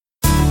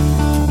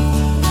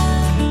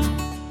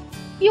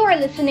You are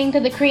listening to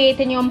the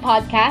Creatinium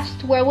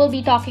podcast, where we'll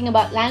be talking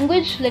about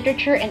language,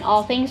 literature, and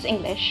all things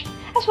English,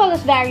 as well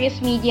as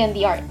various media and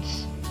the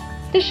arts.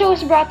 The show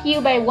is brought to you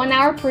by 1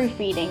 Hour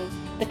Proofreading,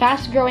 the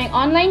fast-growing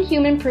online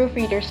human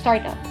proofreader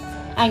startup.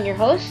 I'm your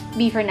host,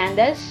 B.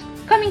 Fernandez,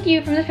 coming to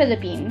you from the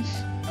Philippines.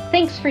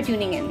 Thanks for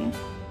tuning in.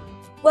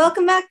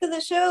 Welcome back to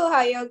the show.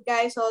 How you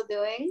guys all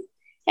doing?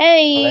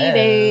 Hey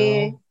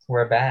there. Hello,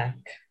 we're back.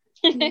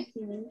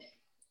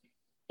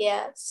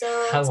 Yeah, so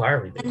How it's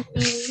are we doing?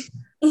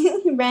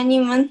 brand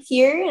new month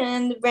here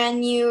and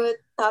brand new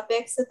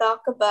topics to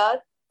talk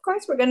about. Of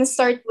course, we're gonna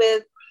start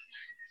with,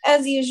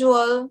 as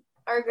usual,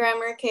 our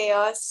grammar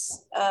chaos,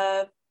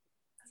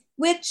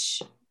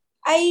 which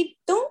I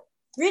don't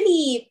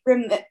really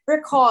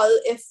recall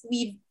if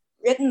we've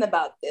written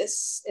about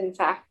this. In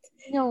fact,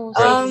 No,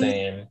 Girl, um,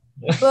 same.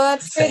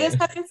 but for this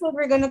Same. episode,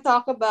 we're gonna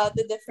talk about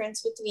the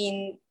difference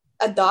between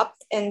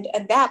adopt and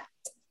adapt.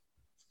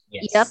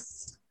 Yep.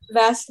 Yes.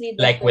 Vastly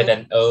Like with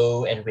different, an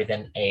O and with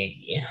an A.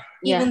 yeah.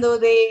 even though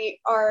they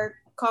are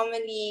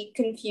commonly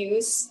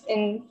confused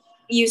in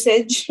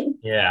usage.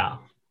 Yeah.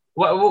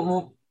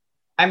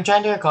 I'm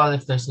trying to recall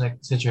if there's like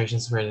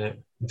situations where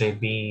they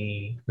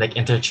be like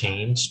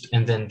interchanged,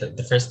 and then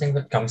the first thing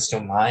that comes to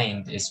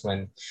mind is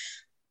when,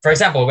 for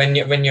example, when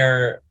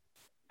you're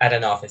at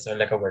an office or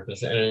like a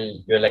workplace and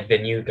you're like the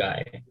new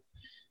guy,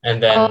 and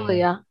Oh then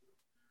yeah.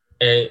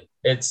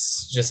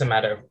 it's just a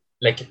matter of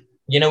like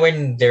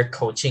when they're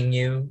coaching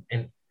you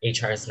and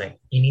HR is like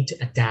you need to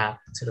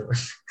adapt to the work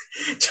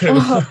to the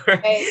Oh,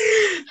 work right.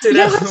 to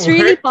Yeah, the that's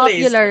really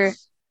workplace popular.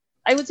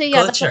 I would say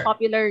that's a culture.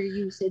 popular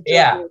usage of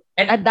Yeah, it.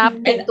 and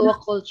Adapting and to a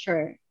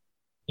culture.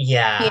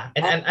 yeah,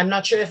 and, Yeah. and I'm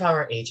not sure if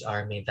our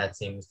HR made that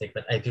same mistake,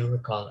 but I do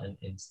recall an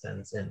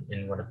instance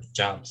in one of the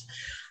jobs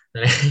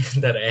that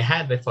that I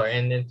had before,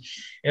 and then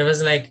it was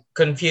like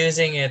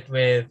confusing it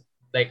with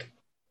like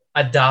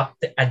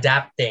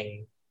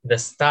adapting the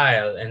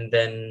style, and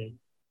then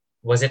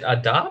was it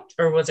adopt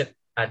or was it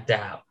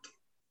adapt?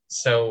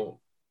 So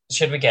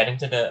should we get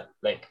into the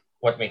like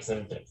what makes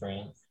them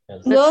different?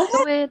 'Cause- Go Let's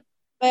do ahead, it.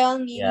 by all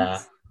yeah,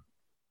 means.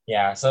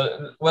 yeah.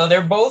 So well,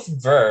 they're both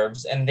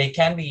verbs and they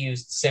can be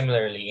used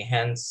similarly,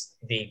 hence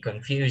the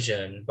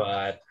confusion.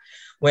 But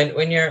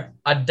when you're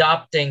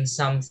adopting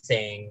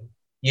something,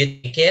 you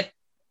take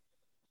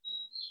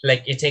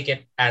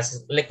it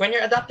as like when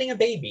you're adopting a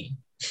baby,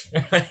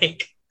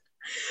 like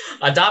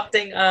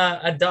adopting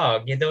a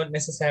dog, you don't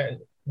necessarily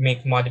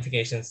make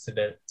modifications to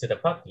the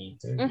puppy,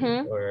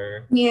 Mm-hmm.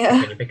 or like Yeah,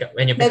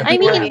 when you pick up I a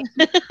every day. cat. mean,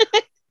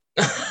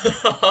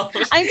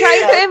 I'm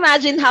trying Yeah. to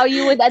imagine how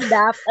you would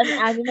adapt an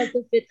animal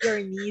to fit your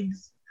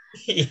needs.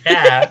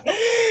 Yeah,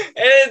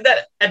 and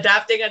that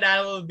adapting an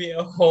animal would be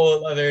a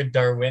whole other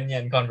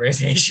Darwinian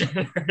conversation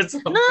or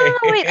No, no,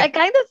 no, wait. I something.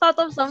 kind of thought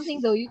of something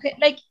though. You could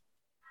like,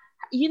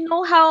 you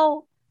know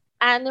how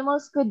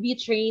animals could be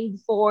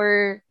trained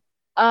for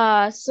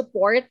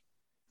support,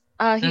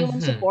 human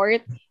Hmm.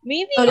 support.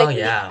 Maybe Oh, you Oh like could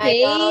seeing yeah. eye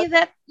say dog.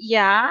 that,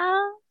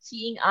 yeah,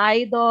 seeing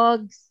eye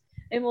dogs,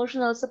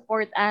 emotional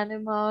support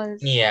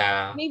animals.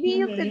 Yeah. Maybe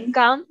you could Mm-hmm.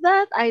 count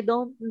that. I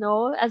don't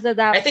know, as I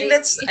think adapting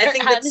that's I your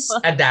think that's animal.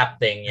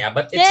 adapting, yeah,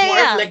 but it's Yeah,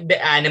 more of yeah. like the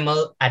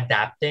animal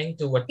adapting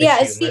to what the Yeah,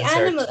 it's the humans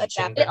are animal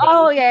teaching Yeah. them. adapting.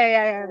 Oh, yeah,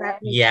 yeah, yeah. That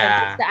makes sense.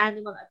 It's Yeah. the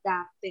animal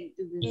adapting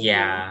to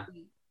Yeah.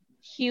 the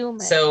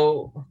human. So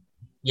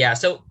yeah,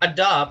 so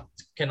adopt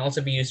can also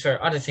be used for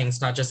other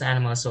things, not just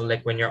animals. So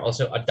like when you're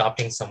also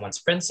adopting someone's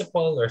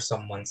principle or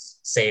someone's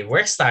say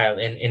work style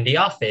in the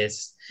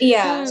office.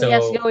 Yeah. Yes,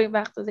 So going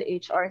back to the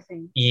HR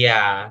thing.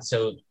 yeah,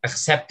 so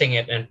accepting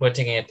it and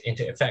putting it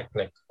into effect,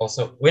 like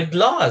also with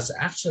laws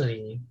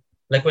actually.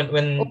 Like when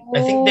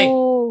I think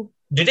Oh,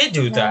 they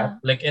do that yeah.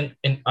 like in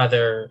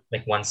other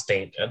like one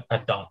state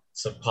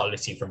adopts a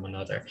policy from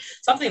another,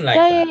 something like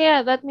Yeah, yeah, that. yeah.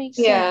 That makes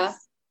Yeah.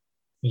 sense.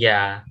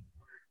 Yeah.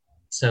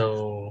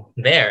 So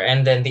there.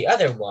 And then the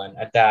other one,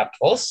 adapt,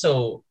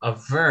 also a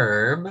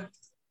verb,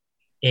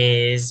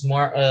 is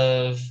more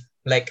of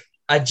like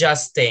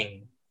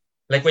adjusting.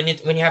 Like when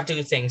you have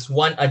two things,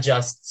 one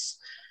adjusts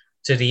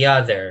to the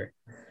other.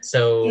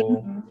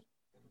 So Mm-hmm.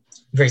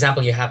 for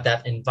example, you have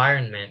that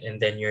environment and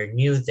then you're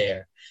new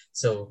there.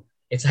 So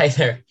it's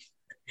either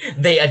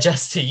they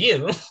adjust to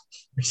you,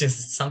 which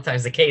is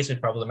sometimes the case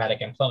with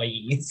problematic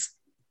employees,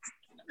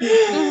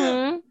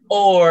 Mm-hmm.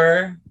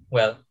 or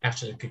well,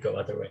 actually it could go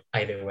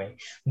either way.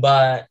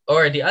 But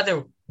or the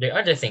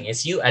other thing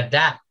is you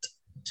adapt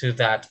to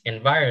that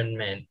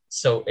environment.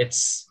 So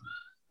it's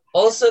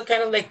also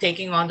kind of like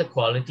taking on the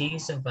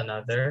qualities of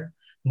another,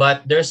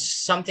 but there's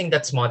something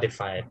that's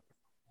modified.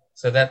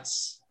 So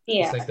that's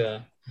Yeah. like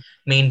the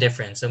main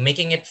difference. So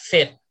making it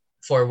fit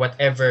for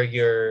whatever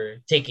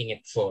you're taking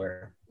it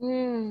for.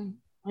 Mm,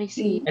 I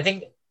see. Mm. I think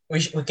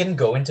we can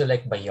go into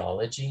like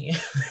biology.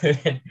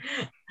 I'm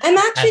And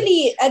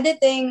actually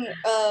editing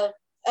a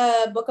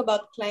book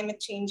about climate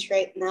change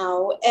right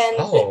now, and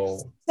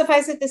oh,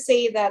 suffice it to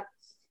say that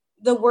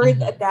the word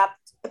mm-hmm,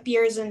 adapt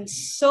appears in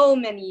so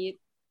many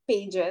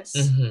pages,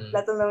 mm-hmm,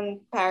 let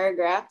alone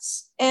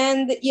paragraphs.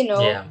 And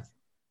yeah,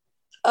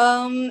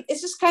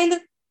 it's just kind of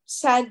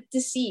sad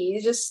to see.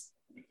 Just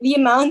the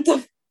amount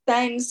of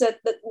times that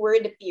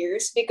word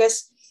appears,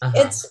 because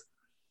Uh-huh.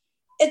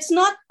 it's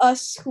not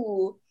us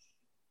who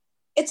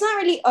it's not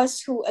really us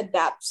who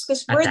adapts,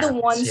 because we're the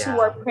Adapts, ones who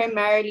are yeah.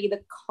 primarily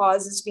the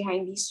causes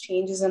behind these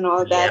changes and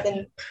all that, Yep. and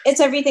it's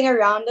everything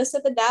around us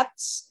that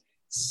adapts.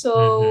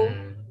 So,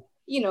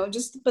 Mm-hmm.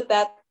 just to put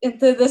that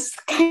into this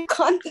kind of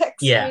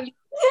context, Yeah. really,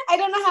 I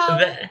don't know how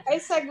The, I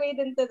segued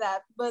into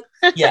that, but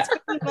yeah.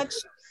 pretty much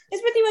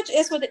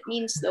is what it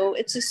means, though.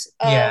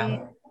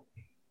 Yeah.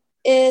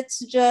 It's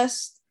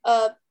just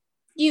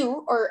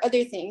you or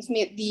other things,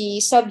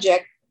 the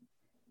subject,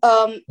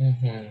 um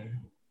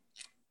Mm-hmm.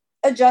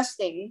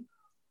 adjusting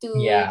to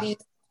Yeah.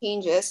 these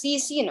changes, To the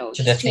these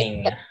changes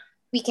thing. that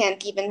we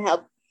can't even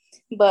help,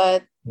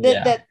 but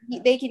Yeah. that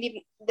they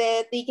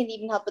can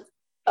even help it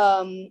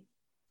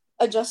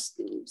adjust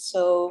to.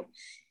 So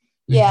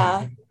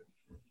yeah. Mm-hmm.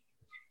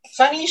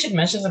 Funny you should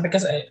mention that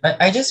because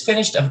I just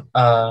finished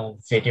a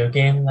video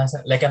game last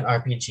night, like an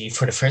RPG.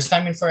 For the first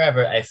time in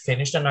forever, I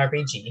finished an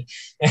RPG.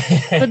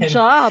 Good and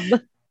job.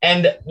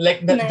 and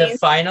like the Nice.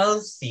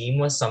 final theme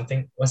was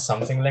something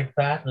like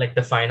that. Like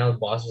the final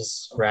boss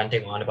was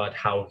ranting on about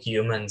how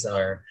humans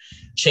are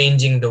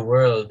changing the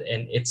world,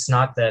 and it's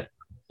not that,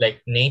 like,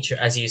 nature,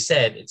 as you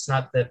said, it's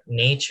not that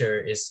nature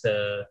is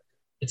the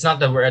it's not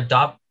that we're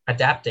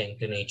adapting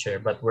to nature,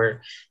 but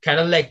we're kind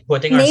of like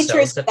putting Nature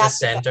is ourselves at the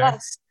adapting to center.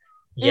 us.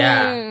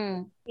 Yeah.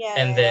 Mm. Yeah,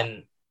 And yeah, then,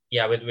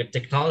 yeah, with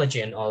technology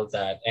and all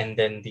that, and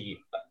then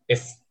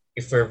if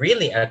if we're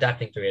really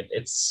adapting to it,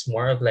 it's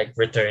more of like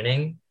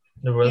returning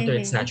the yeah. world to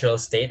its natural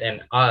state,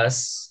 and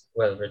us,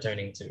 well,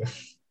 returning to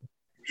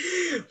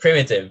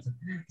primitive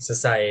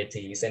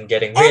societies and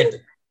getting And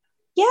rid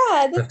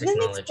yeah, of that makes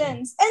technology.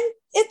 sense. And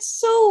it's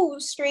so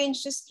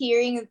strange just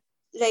hearing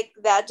like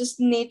that, just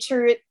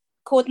nature,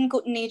 quote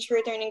unquote, nature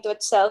returning to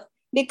itself.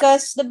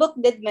 Because the book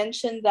did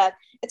mention that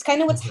it's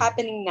kind of what's Mm-hmm.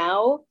 happening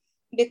now,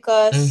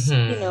 because,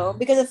 Mm-hmm.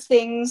 because of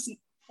things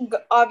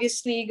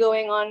obviously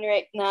going on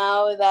right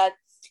now, that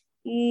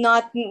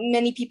not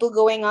many people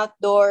going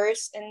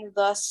outdoors, and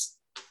thus,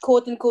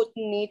 quote unquote,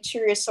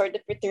 nature is sort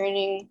of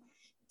returning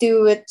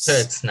to So its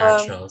it's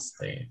natural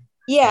state.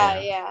 yeah,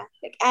 Yeah. yeah,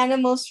 like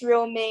animals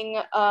roaming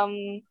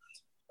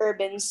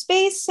urban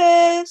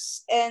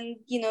spaces, and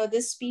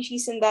this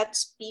species and that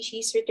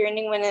species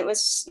returning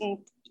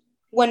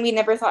when we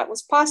never thought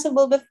was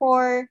possible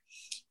before,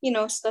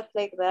 stuff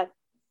like that.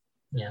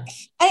 Yeah.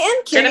 I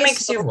am Kind of curious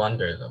makes you though.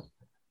 wonder though.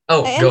 I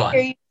Oh, am go on.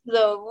 curious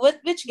though.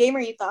 Which game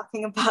are you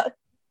talking about?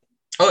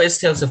 Oh, it's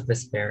Tales of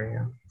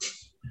Vesperia.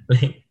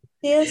 like,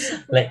 Tales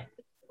of like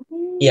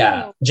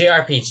yeah, Hmm.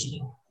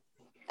 JRPG.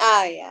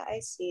 Yeah, I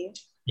see.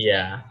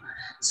 Yeah.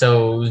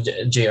 So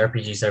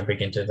JRPGs are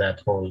big into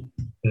that whole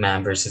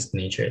man versus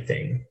nature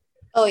thing.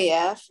 Oh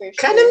yeah, for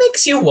Kind of sure.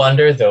 makes you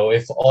wonder though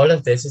if all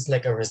of this is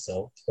like a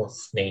result of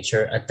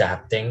nature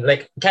adapting.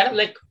 Like kind of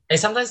like I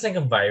sometimes think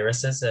of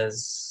viruses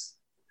as,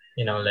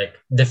 like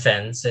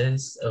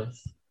defenses of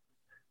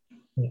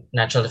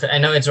natural defense. I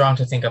know it's wrong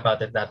to think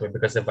about it that way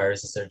because the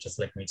viruses are just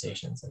like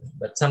mutations.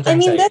 But I sometimes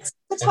mean, I that's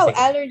I how think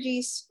of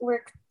allergies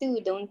work too,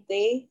 don't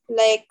they?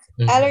 Like,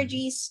 mhm.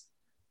 allergies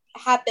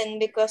happen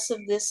because of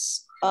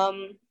this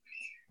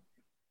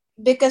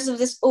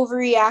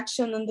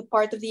overreaction on the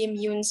part of the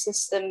immune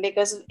system,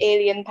 because of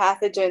alien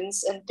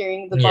pathogens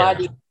entering the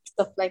body, Yeah.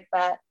 stuff like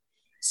that.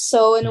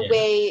 So in a Yeah.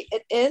 way,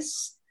 it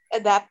is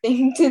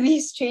adapting to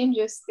these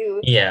changes too,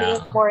 in a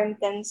Yeah. more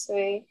intense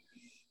way.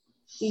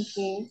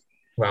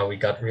 Wow, we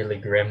got really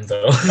grim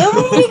though.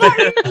 Oh, With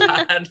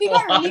that we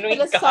got really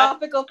one,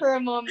 philosophical for a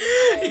moment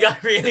we there.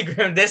 got really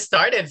grim. This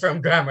started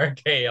from grammar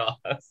chaos.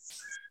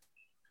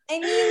 I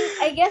mean,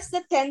 I guess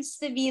that tends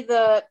to be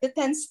the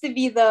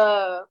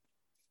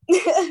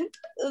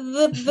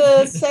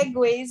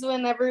segues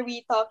whenever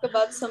we talk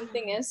about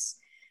something as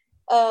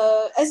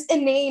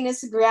inane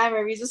as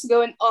grammar. We just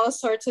go in all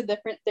sorts of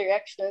different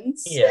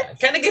directions. Yeah,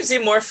 kind of gives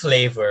you more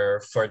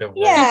flavor for the words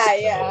Yeah,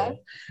 yeah. though.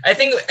 I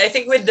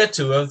think with the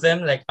two of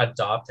them, like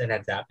adopt and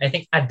adapt. I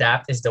think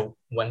adapt is the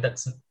one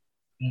that's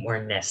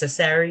more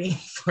necessary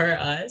for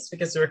us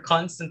because we're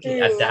constantly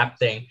True.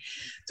 adapting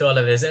to all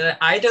of this, and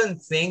I don't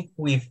think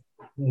we've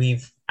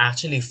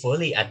actually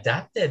fully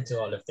adapted to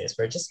all of this.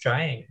 We're just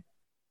trying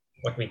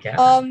what we can.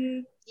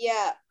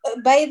 Yeah.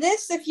 By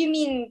this, if you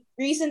mean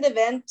recent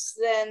events,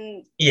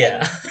 then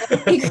Yeah.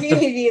 I agree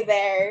with you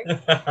there.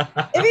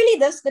 It really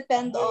does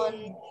depend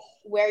on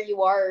where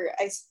you are,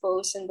 I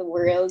suppose, in the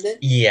world.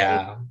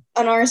 Yeah.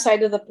 On our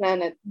side of the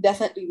planet,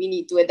 definitely we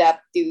need to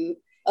adapt to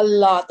a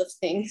lot of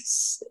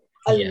things.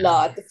 A Yeah.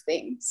 lot of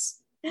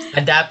things.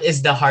 Adapt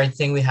is the hard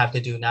thing we have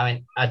to do now,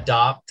 and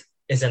adopt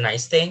is a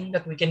nice thing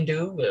that we can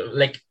do.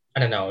 Like,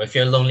 I don't know, if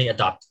you're lonely,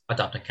 adopt a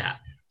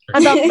cat.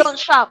 Adopt, don't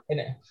shop.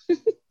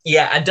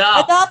 Yeah,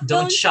 adopt, Adopt,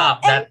 don't don't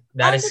shop. shop. And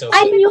That on is the so I true.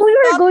 topic knew of we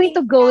were going adopting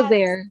to go cats,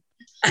 there.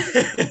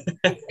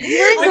 You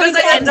were Because going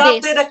to I end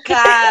this. adopted a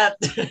cat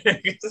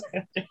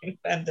during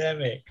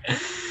pandemic.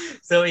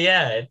 So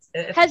yeah,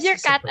 Has it's your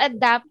just a cat purpose.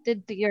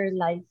 adapted to your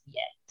life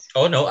yet?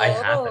 Oh no, I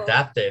have oh,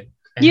 adapted.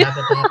 I You have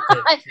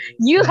adapted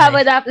you to have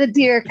my adapted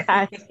to your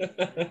cat.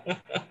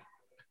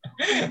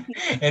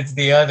 It's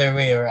the other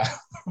way around.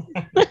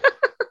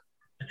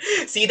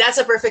 See, that's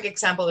a perfect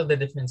example of the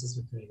differences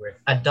between words.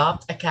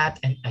 Adopt a cat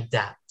and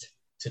adapt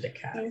to the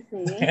cat.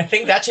 I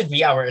think that should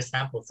be our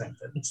sample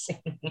sentence.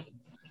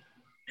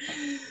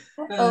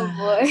 Oh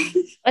boy.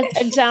 An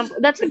example.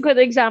 That's a good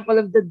example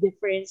of the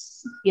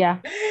difference. Yeah.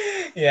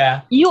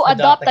 Yeah. You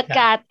adopt a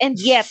cat and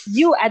yet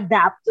you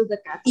adapt to the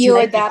cat. You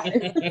Like, adapt to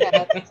the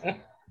cat.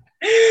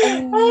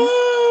 And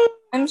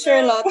I'm sure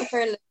a lot of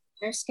our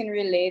listeners can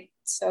relate.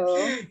 So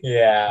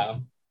Yeah.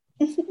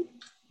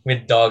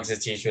 With dogs,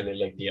 it's usually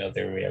like the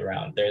other way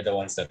around. They're the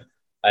ones that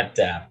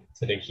adapt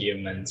to the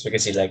humans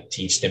because you like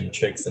teach them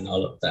tricks and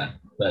all of that.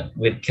 But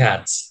with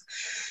cats,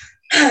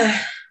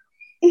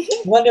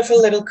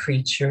 wonderful little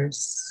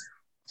creatures.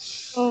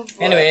 oh boy.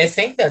 Anyway, I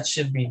think that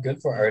should be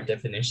good for our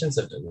definitions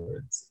of the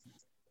words.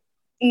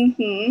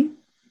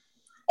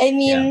 I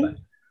mean,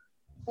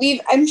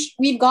 Yeah,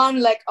 we've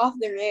gone like off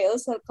the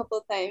rails a couple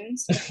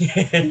times. but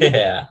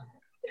yeah.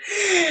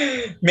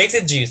 Makes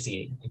it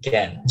juicy.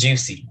 Again,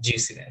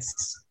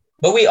 juiciness.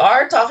 But we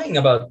are talking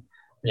about,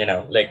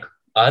 like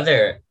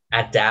other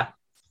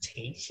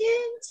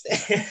adaptations.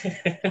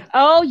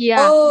 oh yeah.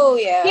 Oh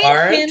yeah.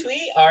 Hint,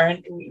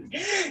 Aren't we?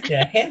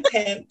 Yeah, hint,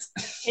 hint.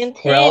 hint,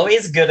 We're hint.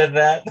 always good at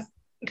that.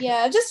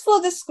 Yeah, just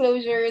full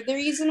disclosure, the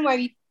reason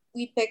why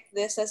we picked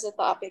this as a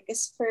topic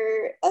is for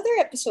other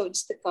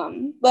episodes to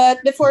come.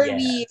 But before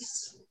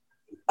Yes.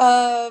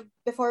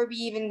 before we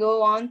even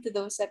go on to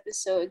those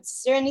episodes,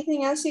 is there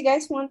anything else you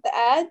guys want to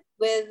add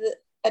with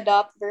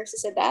adopt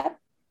versus adapt?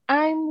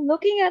 I'm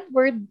looking at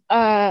word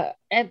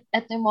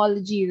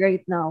etymology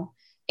right now.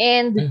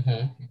 And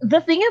Mhm.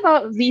 the thing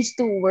about these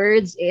two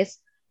words is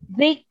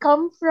they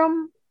come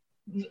from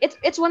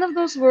it's one of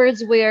those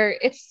words where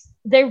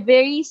they're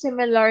very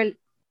similar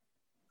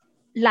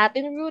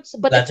Latin roots,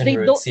 but Latin they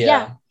roots, don't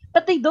yeah.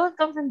 but they don't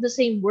come from the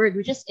same word,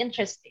 which is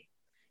interesting.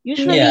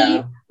 Usually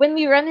Yeah. when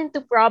we run into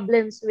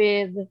problems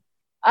with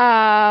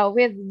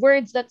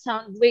words that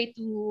sound way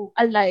too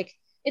alike,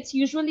 it's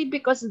usually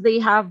because they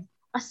have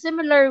a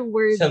similar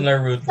word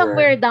Similar root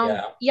somewhere word. down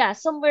Yeah.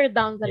 somewhere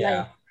down the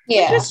line. Yeah.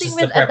 Yeah. It's Interesting just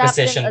the with adapt and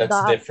preposition that's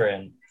adopt.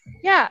 different.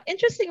 Yeah,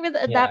 interesting with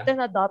adapt Yeah. and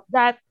adopt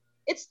that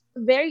it's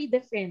very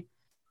different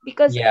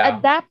because Yeah.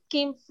 adapt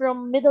came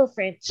from Middle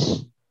French,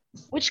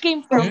 which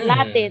came from Mhm.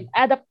 Latin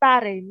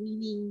adaptare,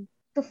 meaning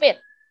to fit.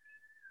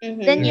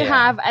 Mhm. Then you Yeah.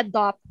 have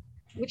adopt,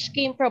 which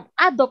came from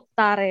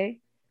adoptare,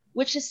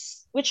 which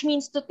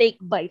means to take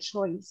by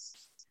choice.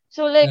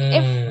 So like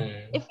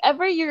if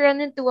ever you run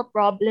into a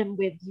problem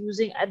with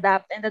using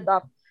adapt and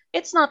adopt,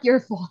 it's not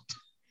your fault.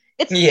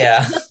 It's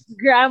Yeah. just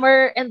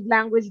grammar and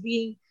language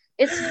being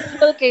its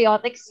usual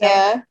chaotic self.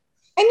 Yeah.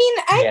 I mean,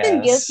 I've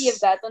been guilty of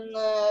Yes. that on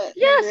the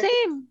Yeah, university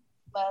same.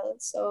 as well.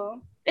 So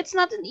It's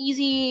not an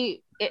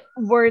easy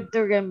word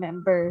to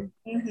remember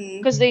mhm.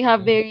 because they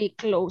have very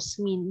close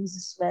meanings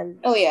as well.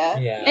 Oh yeah.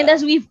 Yeah. And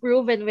as we've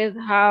proven with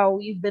how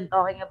we've been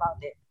talking about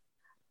it,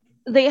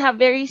 they have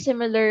very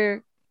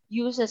similar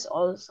uses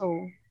also.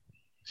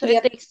 So Yep.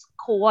 it takes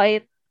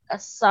quite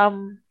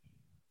some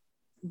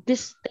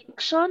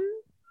distinction.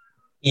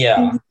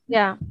 Yeah.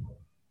 Yeah.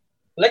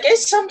 Like I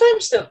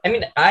sometimes still, I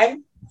mean,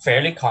 I'm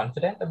fairly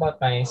confident about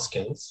my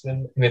skills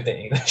with the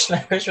English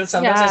language, but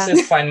sometimes I Yeah.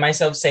 still find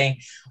myself saying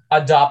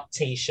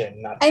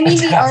adaptation, not I mean,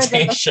 we are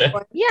the adaptation. best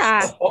ones.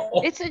 Yeah.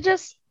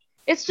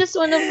 It's just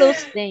one of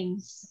those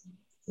things.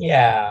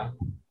 Yeah.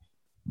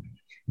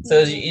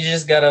 So you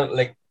just gotta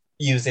like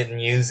use it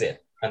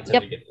until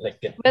Yep. you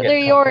get Whether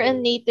you're a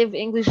comfortable. native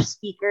English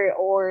speaker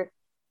or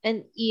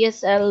an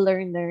ESL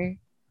learner,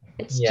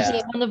 it's just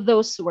Yeah. one of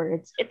those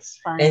words. It's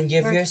fine. And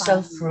give You're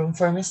yourself fine. room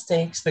for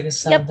mistakes because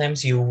Yep.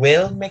 sometimes you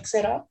will mix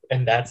it up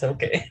and that's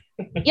okay.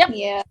 Yep.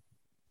 Yeah.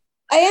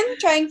 I am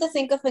trying to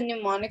think of a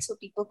mnemonic so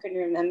people can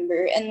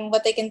remember. And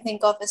what I can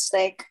think of is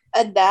like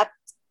adapt,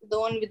 the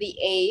one with the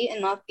A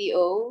and not the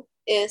O,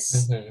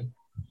 is Mhm.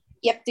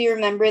 you have to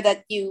remember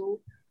that you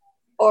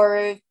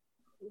or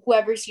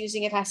whoever's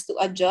using it has to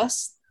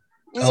adjust.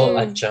 Oh,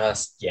 Mm.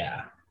 adjust.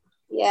 Yeah.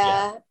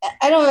 Yeah.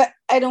 I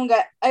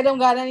don't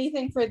got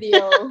anything for the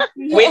O.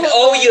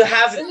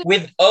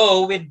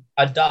 With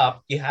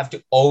adopt, you have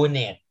to own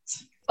it.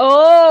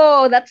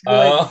 Oh, that's good.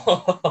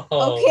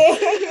 Oh.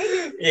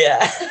 Okay.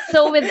 Yeah.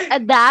 So with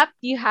adapt,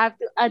 you have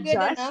to Good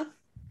adjust. enough.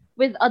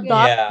 With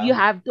adopt, Yeah. you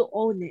have to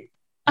own it.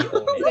 You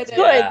own it. That's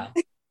good. Yeah.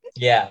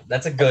 Yeah,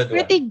 that's a good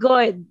Pretty one.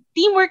 good.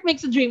 Teamwork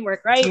makes a dream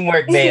work, right?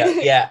 Teamwork,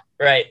 Bea. Yeah,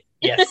 right.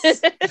 Yes.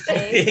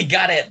 You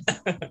got it.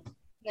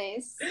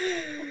 Nice.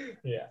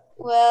 Yeah.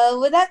 Well,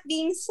 with that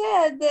being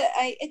said,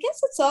 I guess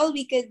that's all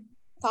we could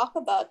talk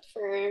about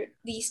for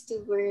these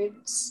two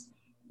words.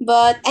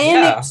 But I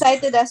am Yeah.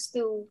 excited as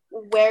to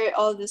where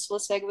all this will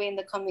segue in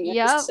the coming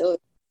Yeah. episode.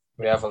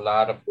 We have a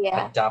lot of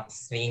Yeah. adapt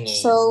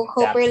thingies. So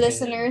hope our adapt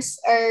listeners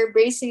are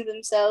bracing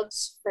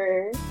themselves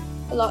for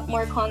a lot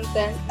more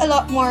content, a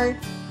lot more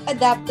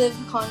adaptive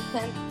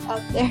content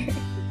out there.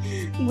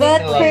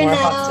 But A lot for more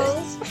hot now,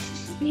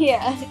 takes.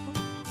 yeah.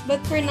 But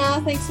for now,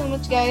 thanks so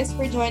much, guys,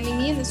 for joining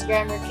me in this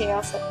Grammar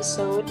Chaos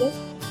episode.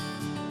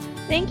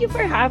 Thank you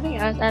for having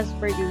us as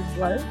per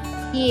usual.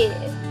 Yeah.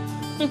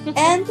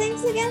 And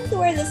thanks again to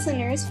our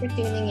listeners for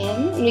tuning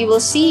in. We will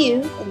see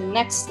you in the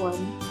next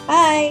one.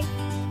 Bye.